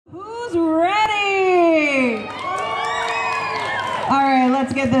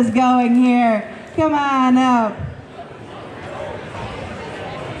let's get this going here. Come on up.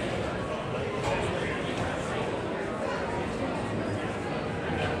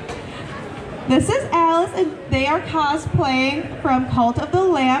 This is Alice, and they are cosplaying from Cult of the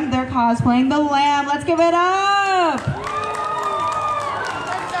Lamb. They're cosplaying the Lamb. Let's give it up!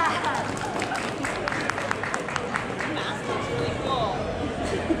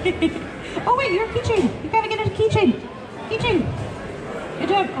 Oh wait, you're a keychain. You gotta get a keychain. Keychain. Good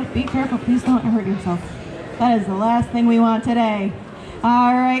job. Oh, be careful, please don't hurt yourself. That is the last thing we want today.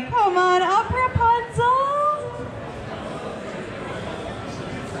 All right, come on up, Rapunzel.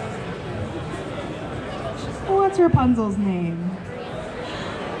 What's Rapunzel's name?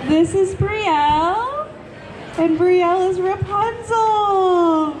 This is Brielle, and Brielle is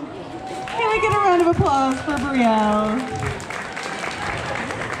Rapunzel. Can we get a round of applause for Brielle?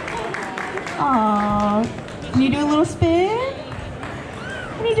 Aww. Can you do a little spin?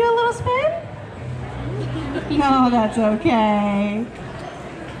 Can you do a little spin? No, that's okay.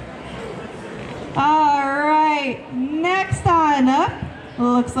 All right, next on up.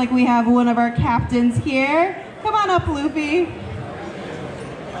 Looks like we have one of our captains here. Come on up, Luffy.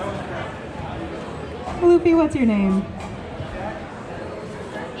 Luffy, what's your name?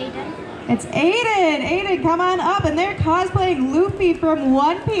 Aiden. It's Aiden. Aiden, come on up. And they're cosplaying Luffy from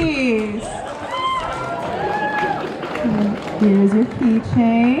One Piece. Here's your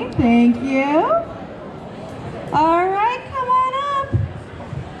keychain. Thank you. All right, come on up.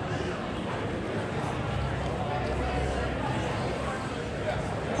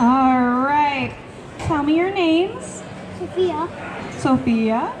 All right. Tell me your names. Sophia.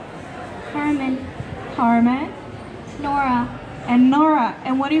 Sophia. Carmen. Carmen. Nora. And Nora.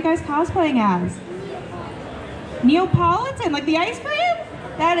 And what are you guys cosplaying as? Neapolitan, like the ice cream?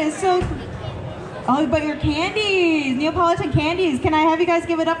 That is so... Oh, but your candies. Neapolitan candies. Can I have you guys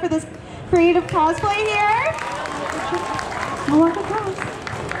give it up for this creative cosplay here? We'll walk across.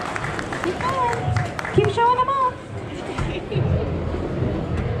 Keep going. Keep showing them off.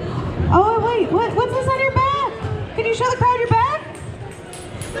 Oh, wait. What's this on your back? Can you show the crowd your back?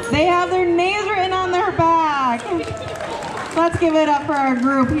 They have their names written on their back. Let's give it up for our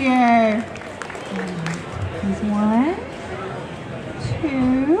group here. Here's 1,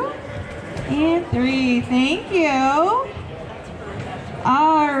 2, and 3. Thank you.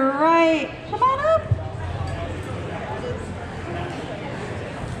 All right. Come on up.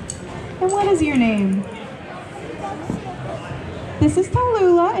 And what is your name? This is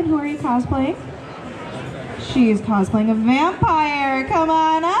Tallulah, and who are you cosplaying? She is cosplaying a vampire. Come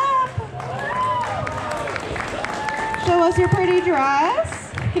on up. Show us your pretty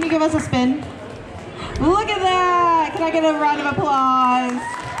dress. Can you give us a spin? Look at that. Can I get a round of applause?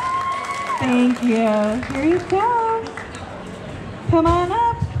 Thank you. Here you go. Come on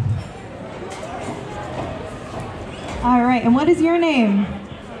up. All right, and what is your name?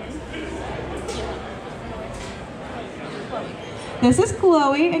 This is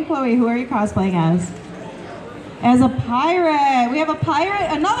Chloe, and Chloe, who are you cosplaying as? As a pirate. We have a pirate,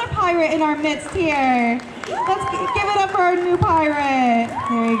 another pirate in our midst here. Let's give it up for our new pirate.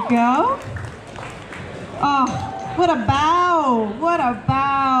 There you go. Oh, what a bow. What a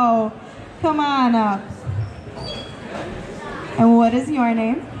bow. Come on up. And what is your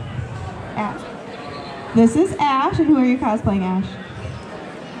name? Ash. This is Ash, and who are you cosplaying, Ash?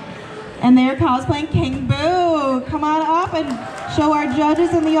 And they are cosplaying King Boo. Come on up and show our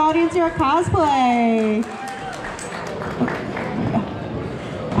judges in the audience your cosplay.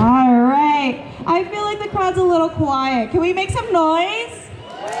 All right. I feel like the crowd's a little quiet. Can we make some noise?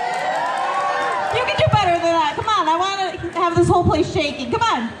 You can do better than that. Come on. I want to have this whole place shaking. Come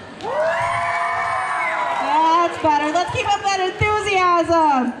on. That's better. Let's keep up that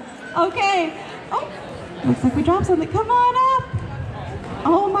enthusiasm. Okay. Oh, looks like we dropped something. Come on up.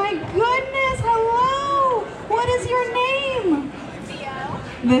 Oh my goodness, hello! What is your name? Theo.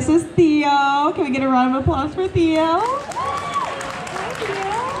 This is Theo. Can we get a round of applause for Theo? Hi,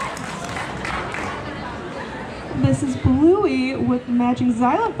 Theo. This is Bluey with the matching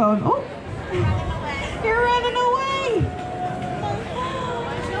xylophone. Oh, you're running away!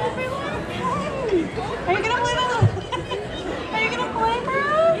 Are you gonna play the? Are you gonna play for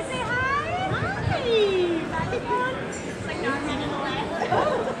us? You say hi? Hi! It's like not running away.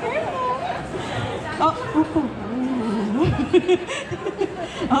 Oh, careful. Oh,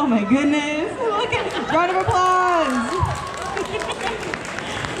 oh my goodness. Look at this. Round of applause.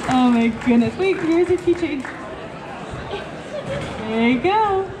 Oh my goodness. Wait, here's your keychain. There you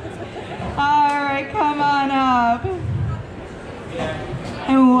go. All right, come on up.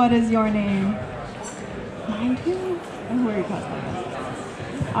 And what is your name? Mine too. And who are you cosplaying as?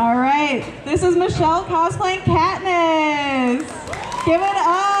 All right, this is Michelle cosplaying Katniss. Give it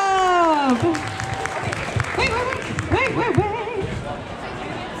up. Wait.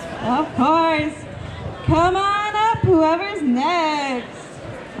 Of course. Come on up, whoever's next.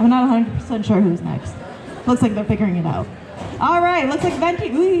 I'm not 100% sure who's next. Looks like they're figuring it out. All right, looks like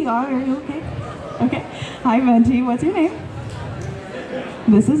Venti. Ooh, are you okay? Okay. Hi, Venti. What's your name?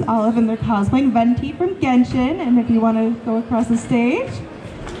 This is Olive, and they're cosplaying Venti from Genshin. And if you want to go across the stage,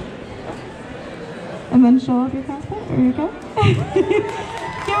 and then show off your cosplay, are you okay?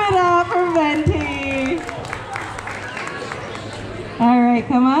 Give it up for Venti. All right,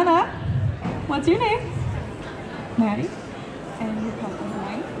 come on up. What's your name? Maddie. And you're cosplaying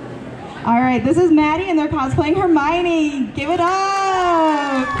Hermione. All right, this is Maddie, and they're cosplaying Hermione. Give it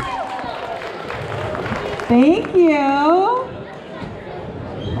up. Thank you.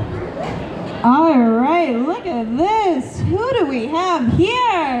 All right, look at this. Who do we have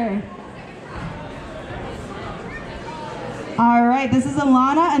here? All right, this is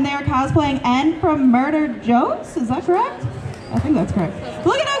Alana, and they are cosplaying N from Murder Jones. Is that correct? I think that's correct.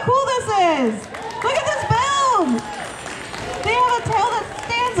 Look at how cool this is. Look at this build. They have a tail that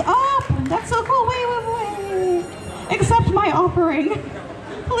stands up. That's so cool. Wait. Accept my offering.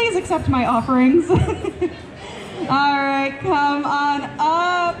 Please accept my offerings. All right, come on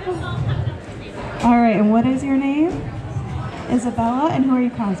up. All right, and what is your name? Isabella, and who are you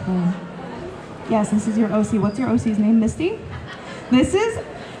cosplaying? Yes, this is your OC. What's your OC's name? Misty? This is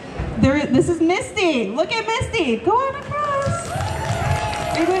Misty. Look at Misty. Go on across.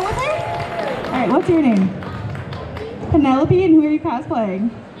 Are you going with her? All right, what's your name? Penelope, and who are you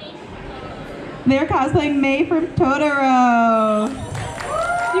cosplaying? They're cosplaying May from Totoro.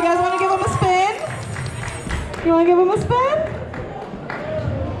 You guys want to give them a spin? You want to give them a spin?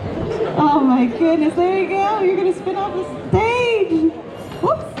 Oh my goodness, there you go. You're going to spin off the stage.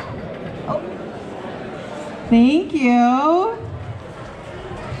 Whoops. Oh. Thank you.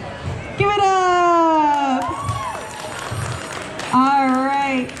 Give it up. All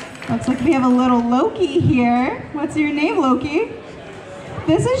right. Looks like we have a little Loki here. What's your name, Loki?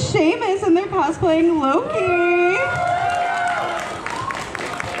 This is Seamus, and they're cosplaying Loki.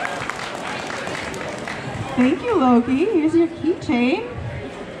 Thank you, Loki. Here's your keychain.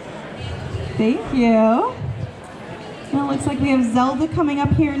 Thank you. And it looks like we have Zelda coming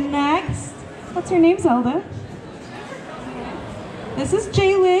up here next. What's your name, Zelda? This is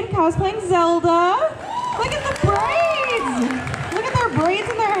Jaylyn cosplaying Zelda. Look at the braids. Look at their braids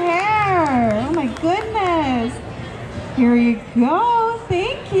in their hair. Oh my goodness. Here you go.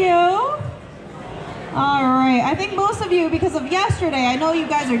 Thank you. All right. I think most of you, because of yesterday, I know you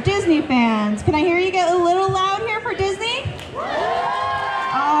guys are Disney fans. Can I hear you get a little loud here for Disney?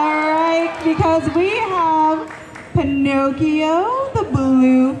 All right. Because we have Pinocchio, the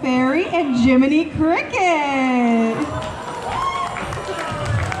Blue Fairy, and Jiminy Cricket.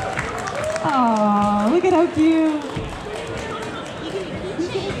 Oh, look at how cute.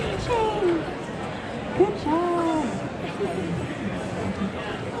 Good job.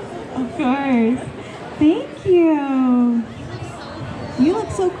 Of course. Thank you. You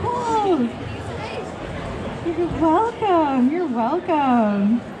look so cool. You're welcome. You're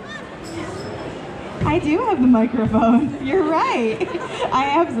welcome. I do have the microphone. You're right.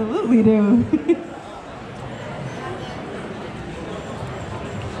 I absolutely do.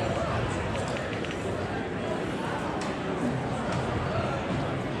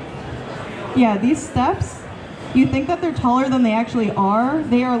 Yeah, these steps, you think that they're taller than they actually are.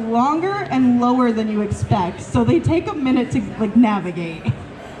 They are longer and lower than you expect, so they take a minute to navigate.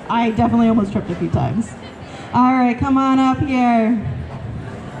 I definitely almost tripped a few times. All right, come on up here.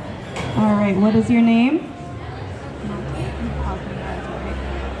 All right, what is your name?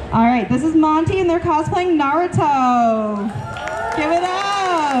 All right, this is Monty, and they're cosplaying Naruto. Give it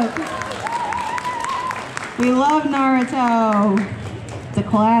up. We love Naruto. It's a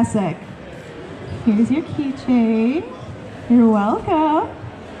classic. Here's your keychain. You're welcome.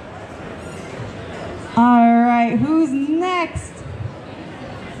 All right, who's next?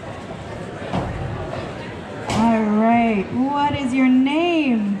 All right, what is your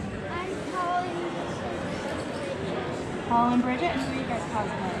name? I'm Colin. Paul and Bridget, and who are you guys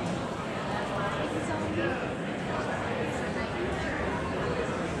cosplaying?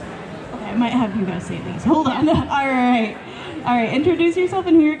 Okay, I might have you guys say these. Hold on. All right, introduce yourself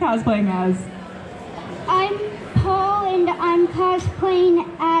and who you're cosplaying as. I'm Paul, and I'm cosplaying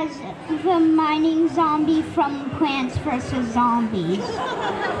as the mining zombie from Plants vs. Zombies.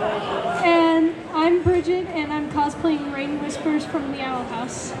 And I'm Bridget, and I'm cosplaying Rain Whispers from the Owl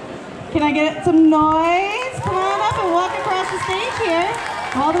House. Can I get some noise? Come on up and walk across the stage here.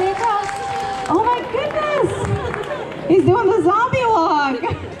 All the way across. Oh my goodness. He's doing the zombie walk.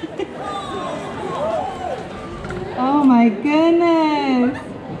 Oh my goodness.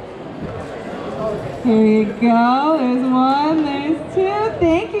 Here you go. There's one, there's two.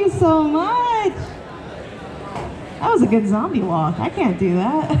 Thank you so much. That was a good zombie walk. I can't do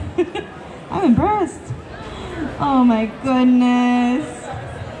that. I'm impressed. Oh my goodness.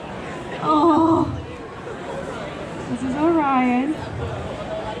 Oh. This is Orion.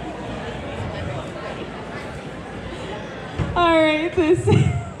 All right, this.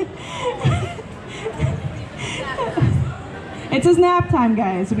 It's his nap time,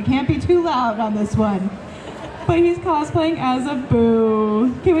 guys, so we can't be too loud on this one. But he's cosplaying as a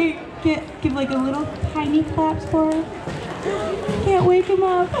Boo. Can we give like a little tiny claps for him? Can't wake him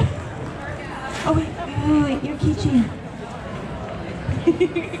up. Oh wait, you're keychain.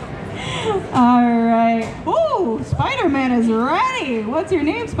 All right. Ooh, Spider-Man is ready. What's your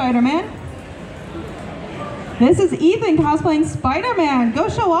name, Spider-Man? This is Ethan cosplaying Spider-Man. Go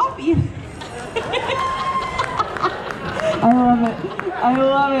show off, Ethan. I love it. I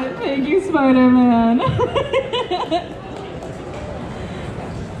love it. Thank you, Spider-Man.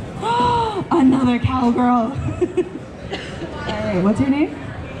 Another cowgirl. All right, what's your name?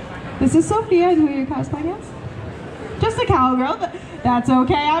 This is Sophia, and who are you cosplaying as? Just a cowgirl. That's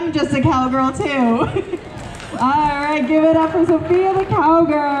okay. I'm just a cowgirl too. All right, give it up for Sophia the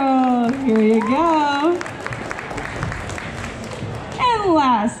cowgirl. Here you go. And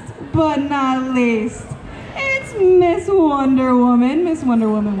last but not least, it's Miss Wonder Woman. Miss Wonder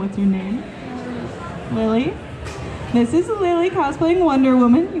Woman, what's your name? Lily. This is Lily cosplaying Wonder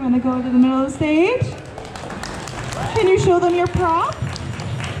Woman. You want to go to the middle of the stage? Can you show them your prop?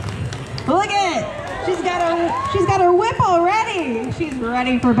 Look at it. She's got her whip already. She's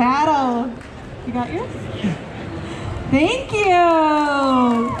ready for battle. You got yours? Thank you.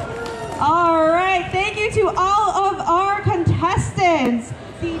 All right. Thank you to all of our contestants.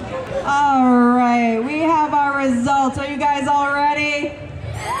 All right. We have our results. Are you guys all ready?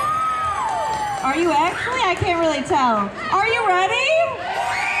 Are you actually? I can't really tell. Are you ready?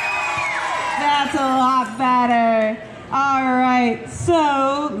 That's a lot better. All right,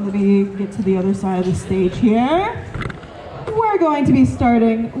 so let me get to the other side of the stage here. We're going to be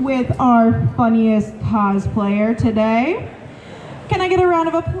starting with our funniest cosplayer today. Can I get a round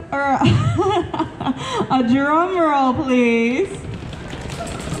of a drum roll, please?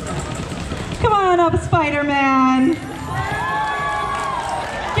 Come on up, Spider-Man.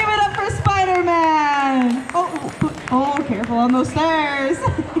 Give it up for Spider-Man. Oh, careful on those stairs.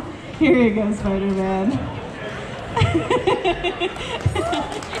 Here you go, Spider-Man.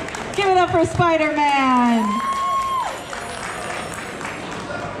 Give it up for Spider-Man.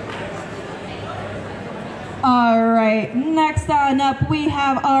 All right, next on up, we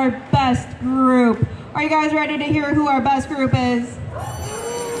have our best group. Are you guys ready to hear who our best group is?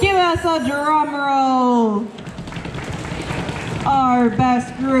 Give us a drum roll. Our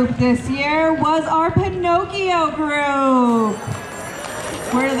best group this year was our Pinocchio group.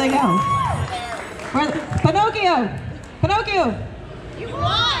 Where did they go? Pinocchio! Pinocchio! You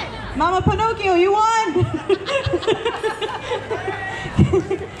won! Mama Pinocchio, you won!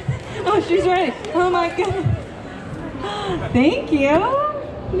 Oh, she's ready. Oh my goodness. Thank you.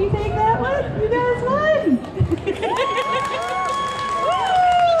 Can you take that one? You guys won!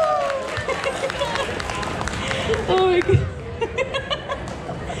 Oh my god.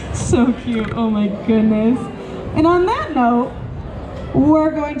 So cute. Oh my goodness. And on that note,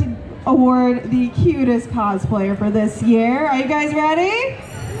 we're going to award the cutest cosplayer for this year. Are you guys ready?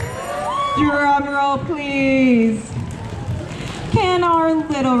 Drum roll, please. Can our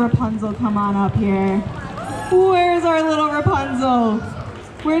little Rapunzel come on up here? Where's our little Rapunzel?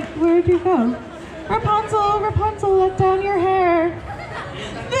 Where'd you go? Rapunzel, Rapunzel, let down your hair.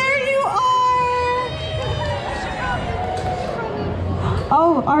 There you are.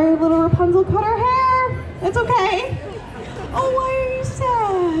 Oh, our little Rapunzel cut her hair. It's okay. Oh, why are you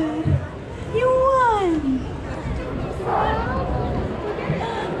sad? You won!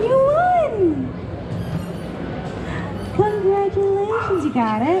 You won! Congratulations, you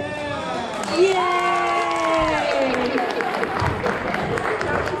got it. Yay!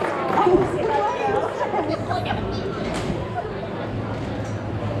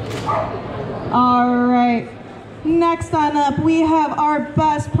 All right, next on up, we have our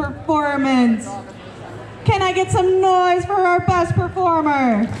best performance. Can I get some noise for our best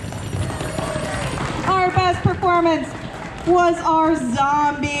performer? Our best performance was our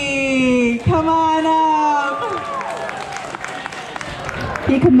zombie. Come on up.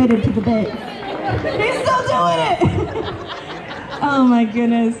 He committed to the bit. He's still doing it. Oh my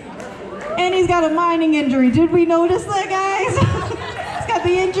goodness. And he's got a mining injury. Did we notice that, guys? He's got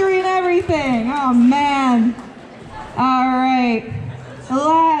the injury and everything. Oh man. All right.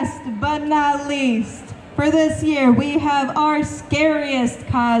 Last but not least, for this year, we have our scariest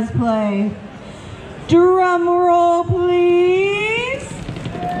cosplay. Drum roll, please.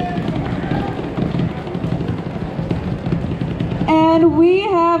 And we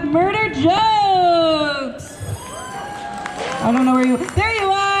have Murder Jokes. I don't know where you, there you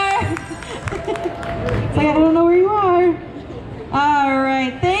are. It's like, I don't know